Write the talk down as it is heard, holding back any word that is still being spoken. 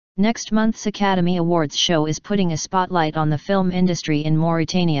Next month's Academy Awards show is putting a spotlight on the film industry in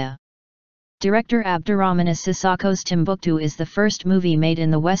Mauritania. Director Abderrahmane Sissako's Timbuktu is the first movie made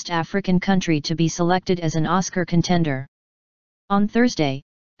in the West African country to be selected as an Oscar contender. On Thursday,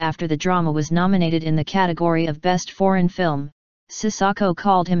 after the drama was nominated in the category of Best Foreign Film, Sissako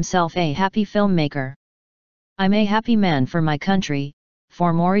called himself a happy filmmaker. "I'm a happy man for my country,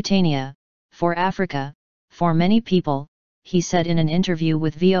 for Mauritania, for Africa, for many people," he said in an interview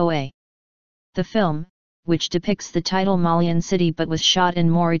with VOA. The film, which depicts the title Malian city but was shot in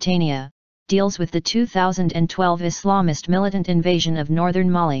Mauritania, deals with the 2012 Islamist militant invasion of northern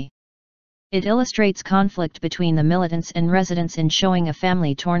Mali. It illustrates conflict between the militants and residents in showing a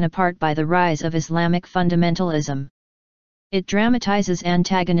family torn apart by the rise of Islamic fundamentalism. It dramatizes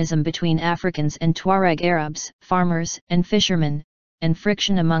antagonism between Africans and Tuareg Arabs, farmers and fishermen, and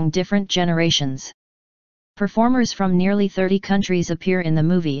friction among different generations. Performers from nearly 30 countries appear in the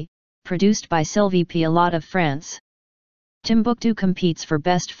movie, produced by Sylvie Pialot of France. Timbuktu competes for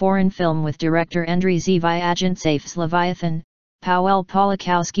Best Foreign Film with director Andrei Zvyagintseev's Leviathan, Powell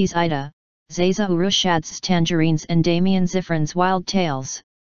Polakowski's Ida, Zaza Urushad's Tangerines and Damien Zifrin's Wild Tales.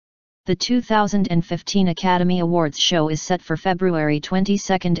 The 2015 Academy Awards show is set for February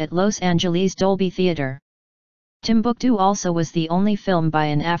 22 at Los Angeles Dolby Theatre. Timbuktu also was the only film by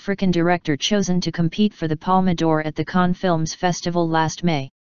an African director chosen to compete for the Palme d'Or at the Cannes Films Festival last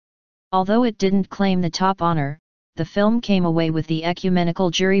May. Although it didn't claim the top honor, the film came away with the Ecumenical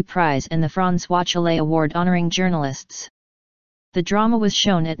Jury Prize and the François Chalet Award honoring journalists. The drama was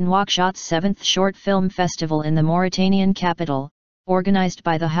shown at Nouakchot's 7th Short Film Festival in the Mauritanian capital, organized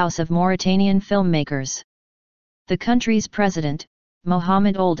by the House of Mauritanian Filmmakers. The country's president,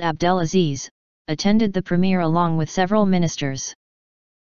 Mohamed Ould Abdelaziz, attended the premiere along with several ministers.